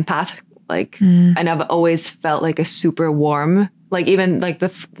you're an empath, like, and I've always felt like a super warm, like even like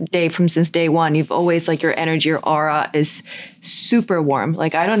since day one, you've always like your energy, your aura is super warm.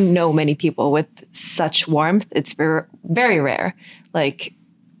 Like I don't know many people with such warmth. It's very, very rare. Like,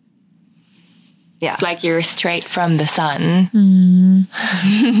 yeah. It's like you're straight from the sun.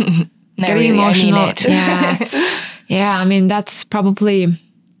 Very emotional. Yeah. I mean, that's probably,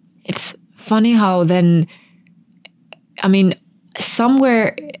 it's funny how then, I mean,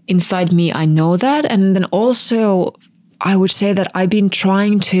 somewhere inside me, I know that. And then also, I would say that I've been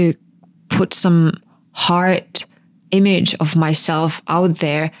trying to put some heart image of myself out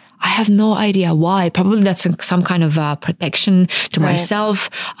there. I have no idea why. Probably that's some kind of protection to myself.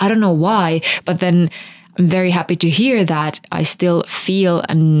 I don't know why. But then I'm very happy to hear that I still feel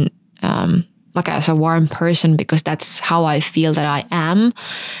and like as a warm person, because that's how I feel that I am.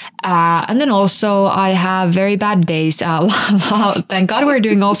 And then also I have very bad days. Thank God we're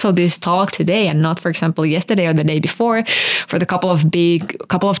doing also this talk today and not, for example, yesterday or the day before. For the couple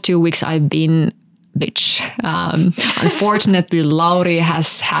of 2 weeks I've been bitch. Unfortunately, Lauri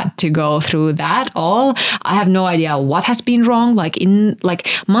has had to go through that all. I have no idea what has been wrong. Like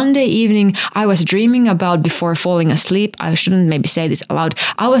Monday evening, I was dreaming about, before falling asleep, I shouldn't maybe say this aloud,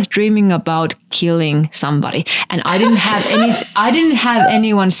 I was dreaming about killing somebody, and I didn't have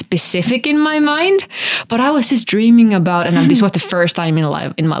anyone specific in my mind, but I was just dreaming about, and this was the first time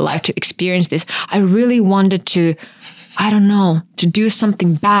in my life to experience this. I really wanted to I don't know, to do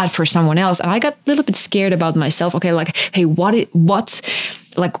something bad for someone else. And I got a little bit scared about myself. Okay, like, hey, what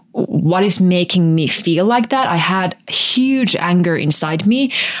is making me feel like that? I had huge anger inside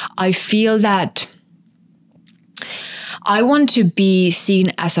me. I feel that I want to be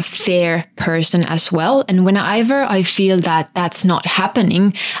seen as a fair person as well. And whenever I feel that that's not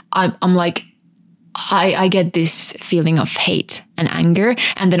happening, I'm like, I get this feeling of hate and anger.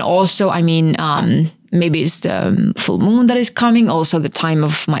 And then also, I mean, maybe it's the full moon that is coming, also the time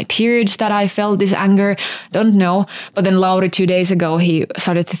of my periods that I felt this anger, don't know. But then Lauri 2 days ago, he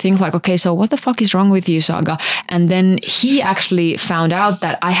started to think like, okay, so what the fuck is wrong with you, Saga? And then he actually found out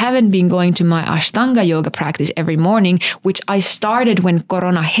that I haven't been going to my Ashtanga yoga practice every morning, which I started when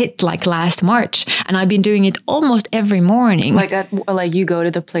Corona hit like last March. And I've been doing it almost every morning. Like you go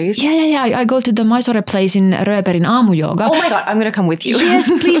to the place? Yeah. I go to the Mysore place in Röperin Aamu Yoga. Oh my God, I'm going to come with you.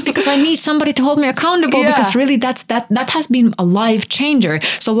 Yes, please, because I need somebody to hold me accountable. Because really that has been a life changer.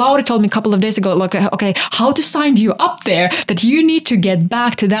 So Lauri told me a couple of days ago, like, okay, how to sign you up there, that you need to get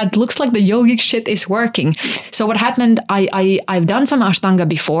back to that. Looks like the yogic shit is working. So what happened, I've done some Ashtanga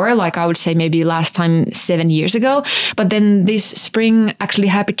before, like I would say maybe last time 7 years ago. But then this spring, actually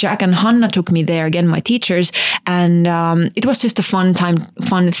Happy Jack and Hanna took me there, again, my teachers. And it was just a fun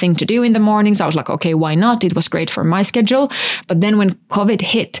thing to do in the mornings. I was like, okay, why not? It was great for my schedule. But then when COVID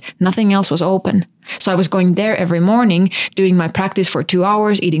hit, nothing else was open. So I was going there every morning, doing my practice for 2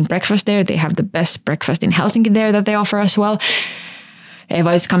 hours, eating breakfast there. They have the best breakfast in Helsinki there that they offer as well.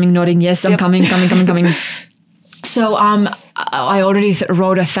 Eva is coming, nodding, yes, I'm coming. So I already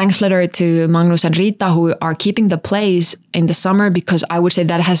wrote a thanks letter to Magnus and Rita, who are keeping the place in the summer, because I would say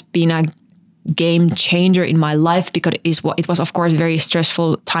that has been a game changer in my life, because it was, of course, a very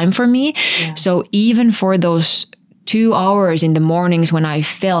stressful time for me. Yeah. So even for those 2 hours in the mornings when I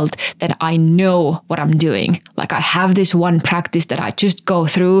felt that I know what I'm doing. Like I have this one practice that I just go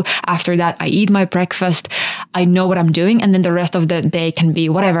through. After that, I eat my breakfast. I know what I'm doing. And then the rest of the day can be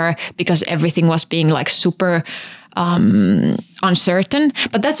whatever, because everything was being like super uncertain.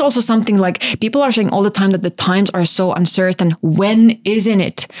 But that's also something like people are saying all the time that the times are so uncertain. When isn't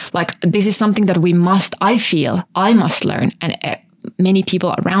it? Like this is something that I must learn. And many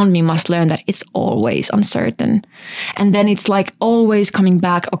people around me must learn that it's always uncertain. And then it's like always coming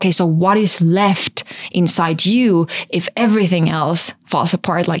back, okay, so what is left inside you if everything else falls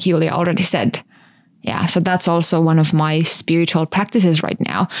apart, like Julia already said? Yeah, so that's also one of my spiritual practices right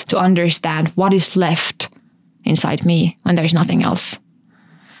now, to understand what is left inside me when there's nothing else.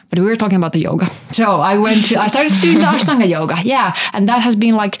 But we were talking about the yoga. So I started doing the Ashtanga yoga. Yeah. And that has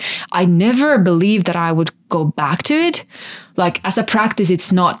been like, I never believed that I would go back to it. Like as a practice,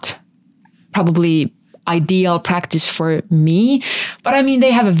 it's not probably ideal practice for me. But I mean,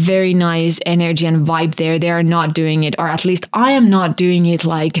 they have a very nice energy and vibe there. They are not doing it, or at least I am not doing it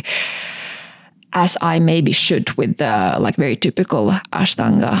like as I maybe should with the like very typical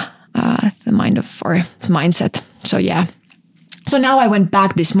Ashtanga mindset. So yeah. So now I went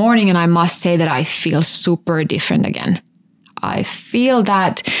back this morning and I must say that I feel super different again. I feel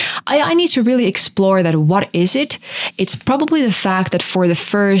that I need to really explore that. What is it? It's probably the fact that for the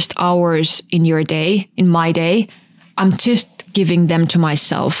first hours in my day, I'm just giving them to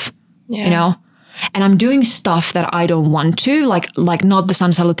myself, you know? And I'm doing stuff that I don't want to, like not the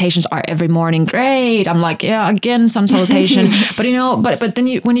sun salutations are every morning. Great. I'm like, yeah, again, sun salutation. But you know, but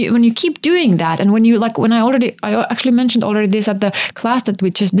then when you keep doing that, and when you like, I actually mentioned already this at the class that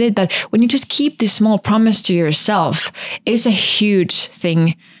we just did, that when you just keep this small promise to yourself, it's a huge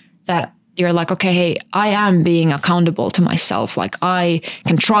thing that you're like, okay, hey, I am being accountable to myself. Like I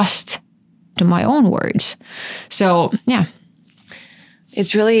can trust to my own words. So yeah.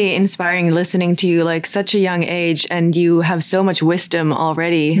 It's really inspiring listening to you, like such a young age, and you have so much wisdom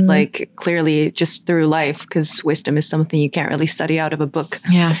already, like clearly just through life, because wisdom is something you can't really study out of a book.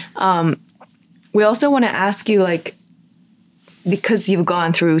 Yeah. We also want to ask you, like, because you've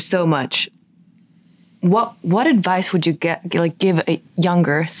gone through so much, what advice would you give a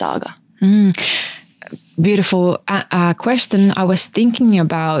younger Saga? Beautiful question. I was thinking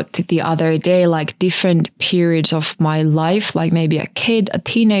about the other day, like different periods of my life, like maybe a kid, a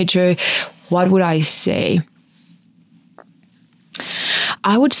teenager. What would I say?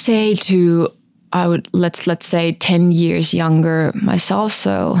 I would say let's say 10 years younger myself,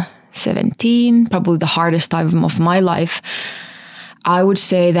 so 17, probably the hardest time of my life. I would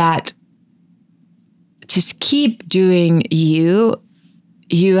say that just keep doing you.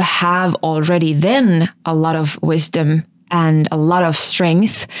 You have already then a lot of wisdom and a lot of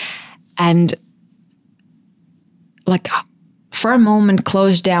strength, and like for a moment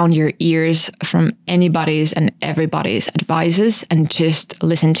close down your ears from anybody's and everybody's advices and just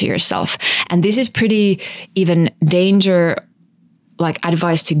listen to yourself. And this is pretty even danger like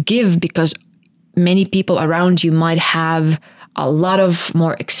advice to give, because many people around you might have a lot of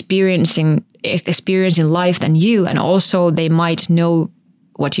more experience in life than you, and also they might know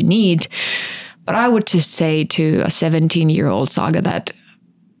what you need. But I would just say to a 17-year-old Saga that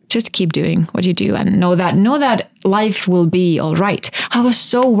just keep doing what you do and know that life will be all right. I was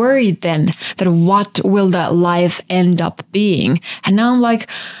so worried then that what will that life end up being? And now I'm like,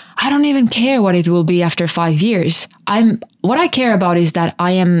 I don't even care what it will be after 5 years. What I care about is that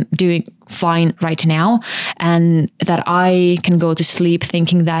I am doing fine right now, and that I can go to sleep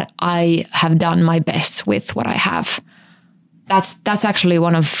thinking that I have done my best with what I have. That's actually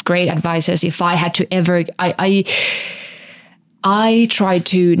one of great advices. If I had to ever, I try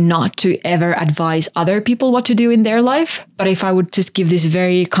to not to ever advise other people what to do in their life. But if I would just give this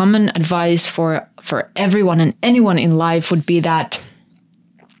very common advice for everyone and anyone in life, would be that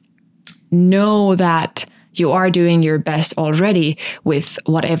know that you are doing your best already with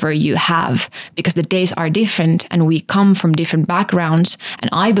whatever you have, because the days are different and we come from different backgrounds. And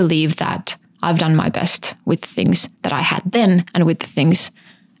I believe that I've done my best with things that I had then and with the things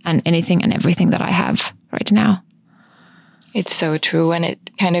and anything and everything that I have right now. It's so true. And it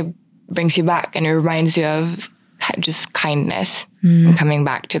kind of brings you back and it reminds you of just kindness and coming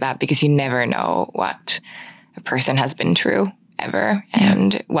back to that, because you never know what a person has been through ever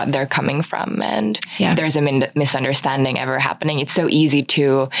and what they're coming from. And if there's a misunderstanding ever happening, it's so easy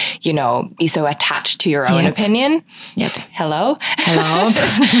to, be so attached to your own opinion. Yep. Hello.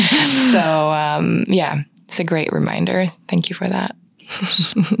 So, it's a great reminder. Thank you for that.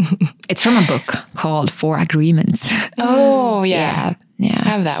 It's from a book called 4 Agreements. Oh, yeah. Yeah. I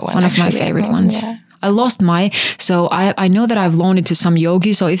have that one. One of my favorite ones. Yeah. I lost mine, so I know that I've loaned it to some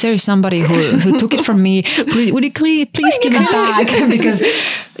yogi. So if there is somebody who took it from me, would you please give it back? Because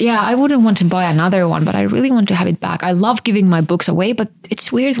I wouldn't want to buy another one, but I really want to have it back. I love giving my books away, but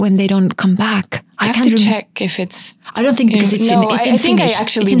it's weird when they don't come back. I have to check if it's... I don't think, because it's in Finnish.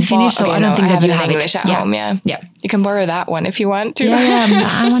 It's in Finnish, so I don't think that you have English it. At home, yeah. You can borrow that one if you want to.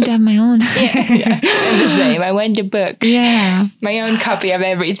 I want to have my own. I'm the same. I want the books. Yeah. My own copy of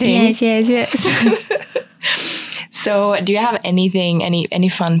everything. Yes. So do you have any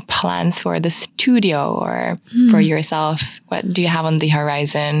fun plans for the studio or for yourself? What do you have on the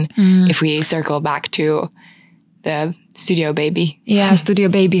horizon if we circle back to the studio baby? Yeah, studio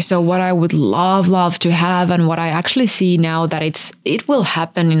baby. So what I would love to have, and what I actually see now that it will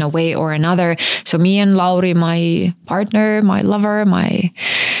happen in a way or another. So me and Lauri, my partner, my lover,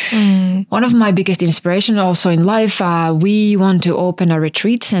 one of my biggest inspirations also in life, we want to open a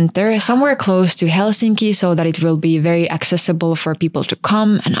retreat center somewhere close to Helsinki so that it will be very accessible for people to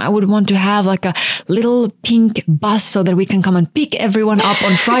come. And I would want to have like a little pink bus so that we can come and pick everyone up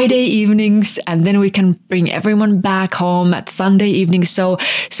on Friday evenings, and then we can bring everyone back home at Sunday evening. So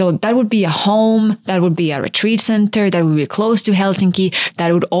that would be a home, that would be a retreat center, that would be close to Helsinki,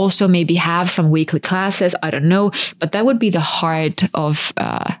 that would also maybe have some weekly classes, I don't know, but that would be the heart of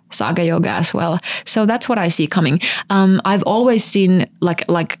Saga Yoga as well. So that's what I see coming. I've always seen, like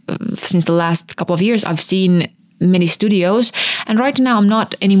since the last couple of years, I've seen many studios. And right now I'm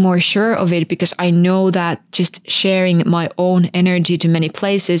not anymore sure of it, because I know that just sharing my own energy to many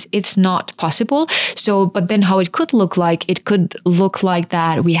places, it's not possible. So, but then how it could look like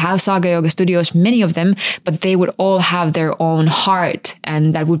that we have Saga Yoga studios, many of them, but they would all have their own heart.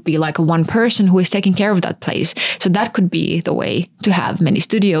 And that would be like one person who is taking care of that place. So that could be the way to have many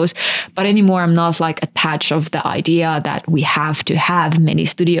studios. But anymore, I'm not like attached of the idea that we have to have many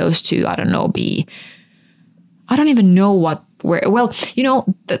studios to, I don't even know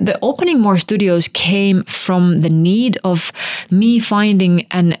the opening more studios came from the need of me finding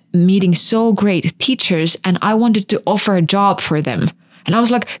and meeting so great teachers, and I wanted to offer a job for them. And I was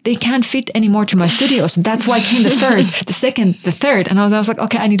like, they can't fit anymore to my studios. So that's why came the first, the second, the third. And I was like,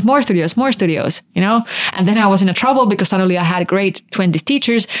 okay, I need more studios, And then I was in a trouble because suddenly I had great 20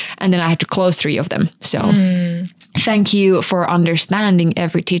 teachers, and then I had to close 3 of them. So thank you for understanding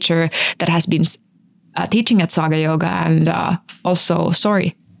every teacher that has been teaching at Saga Yoga, and also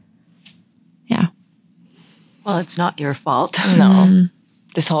sorry. Yeah. Well, it's not your fault. No.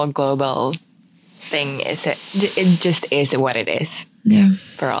 This whole global thing it just is what it is. Yeah.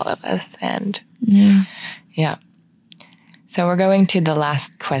 For all of us. And yeah. So we're going to the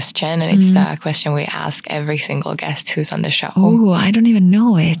last question, and it's the question we ask every single guest who's on the show. Oh, I don't even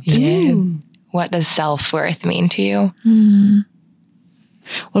know it. Yeah. What does self-worth mean to you?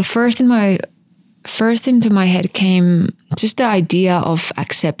 Well, first in my first into my head came just the idea of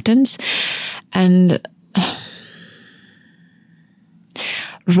acceptance. And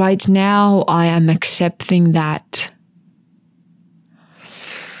right now I am accepting that,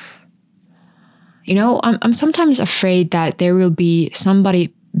 I'm sometimes afraid that there will be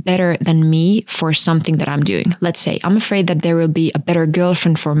somebody better than me for something that I'm doing. Let's say I'm afraid that there will be a better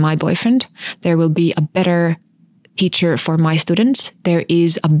girlfriend for my boyfriend. There will be a better teacher for my students. There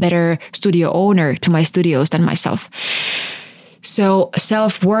is a better studio owner to my studios than myself. So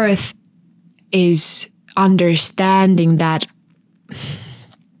self-worth is understanding that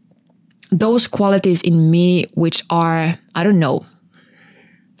those qualities in me, which are, I don't know,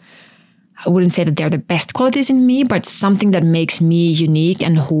 I wouldn't say that they're the best qualities in me, but something that makes me unique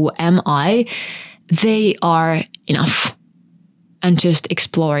and who am I, they are enough. And just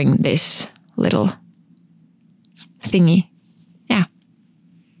exploring this little thingy. Yeah.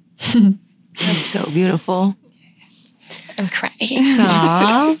 That's so beautiful. I'm crying.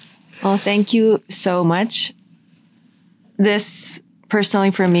 Aww. Well, thank you so much. This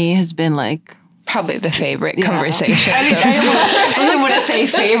personally for me has been like probably the favorite conversation. I didn't want to say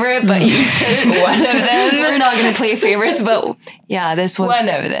favorite, but you said one of them. We're not going to play favorites, but yeah, this was one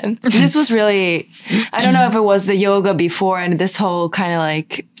of them. This was really, I don't know if it was the yoga before and this whole kind of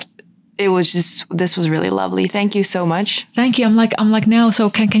like, it was just, this was really lovely. Thank you so much. Thank you. I'm like now, so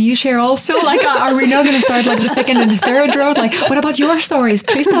can you share also? Like, are we now going to start like the second and the third row? Like, what about your stories?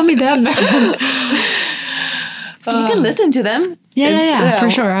 Please tell me them. You can listen to them. Yeah, for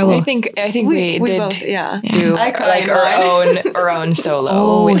sure. I will. I think we did both, do like our own solo.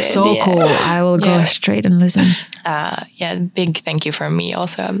 Oh, so cool. I will go straight and listen. Big thank you from me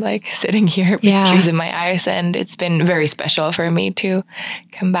also. I'm like sitting here with tears in my eyes, and it's been very special for me to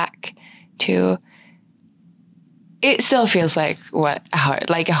come back to. It still feels like a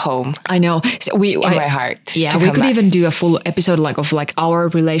home. I know. So my heart. Yeah, we could even do a full episode of our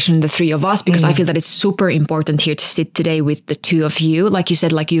relation, the three of us, because I feel that it's super important here to sit today with the two of you. Like you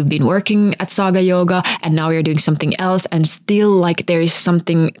said, like you've been working at Saga Yoga and now you're doing something else, and still like there is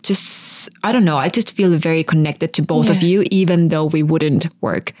something just, I don't know, I just feel very connected to both of you, even though we wouldn't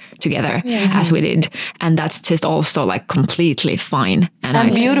work together as we did. And that's just also like completely fine.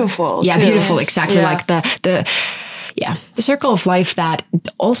 And beautiful. Yeah, too. Beautiful. Exactly. Yeah. Like the circle of life that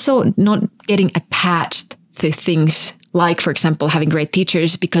also not getting attached to things like, for example, having great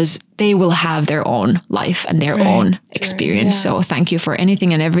teachers, because they will have their own life and their own experience. So thank you for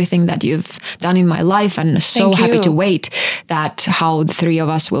anything and everything that you've done in my life, and so happy to wait that how the three of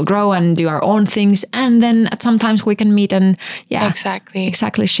us will grow and do our own things. And then at sometimes we can meet and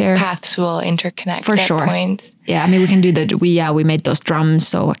exactly share. Paths will interconnect for sure. Points. Yeah, I mean, we can do that. We made those drums,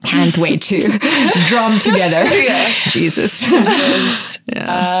 so I can't wait to drum together. Jesus.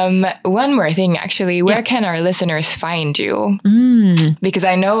 One more thing, actually. Where can our listeners find you? Because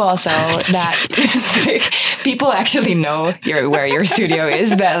I know also that people actually know where your studio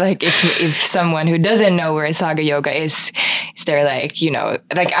is, but like if someone who doesn't know where Saga Yoga is they're like,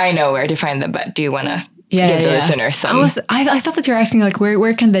 like I know where to find them, but do you want to give the listeners some? I thought that you were asking like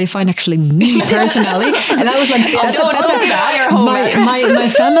where can they find actually me personally, and I was like, my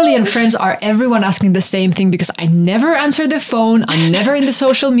family and friends are everyone asking the same thing, because I never answer the phone, I'm never in the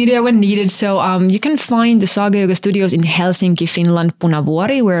social media when needed. So you can find the Saga Yoga studios in Helsinki, Finland,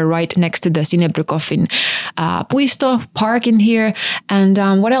 Punavuori. We're right next to the Sinebrykofin Puisto Park in here. And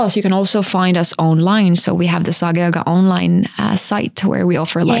what else? You can also find us online. So we have the Saga Yoga online site where we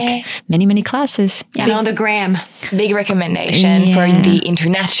offer like many classes. On the gram. Big recommendation for the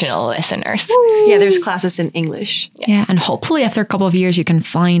international listeners. Woo. Yeah, there's classes in English. Yeah, and hopefully after a couple of years you can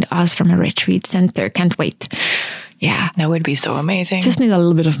find us from a retreat center. Can't wait. Yeah. That would be so amazing. Just need a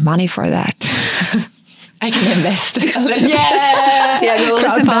little bit of money for that. I can invest a little bit. Yeah, go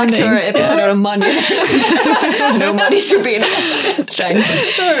listen back to our episode on money. No money to be invested. Thanks.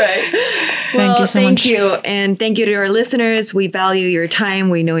 All right. Thank you so much. Thank you. And thank you to our listeners. We value your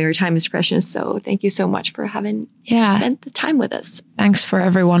time. We know your time is precious. So thank you so much for having spent the time with us. Thanks for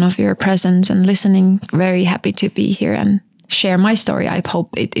every one of your presence and listening. Very happy to be here and share my story. I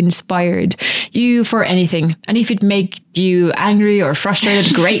hope it inspired you for anything. And if it made you angry or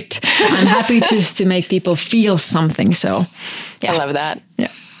frustrated, great. I'm happy just to make people feel something. So I love that.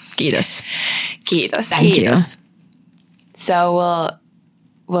 Yeah. Kiitos. Thank you. So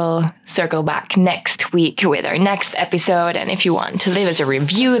we'll circle back next week with our next episode. And if you want to leave us a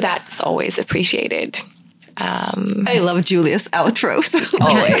review, that's always appreciated. I love Julia's outros.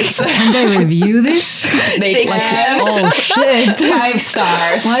 Always. Can they review this? They can. Oh shit. 5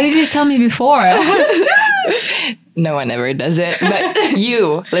 stars. Why did you tell me before? No one ever does it. But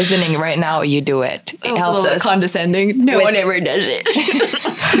you listening right now, you do it. It helps us. Condescending. No one ever does it.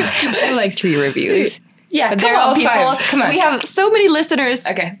 I have like 3 reviews. Yeah, but come on, people. 5. Come on. We have so many listeners.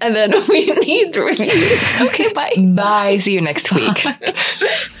 Okay. And then we need the reviews. Okay, bye. Bye. See you next week.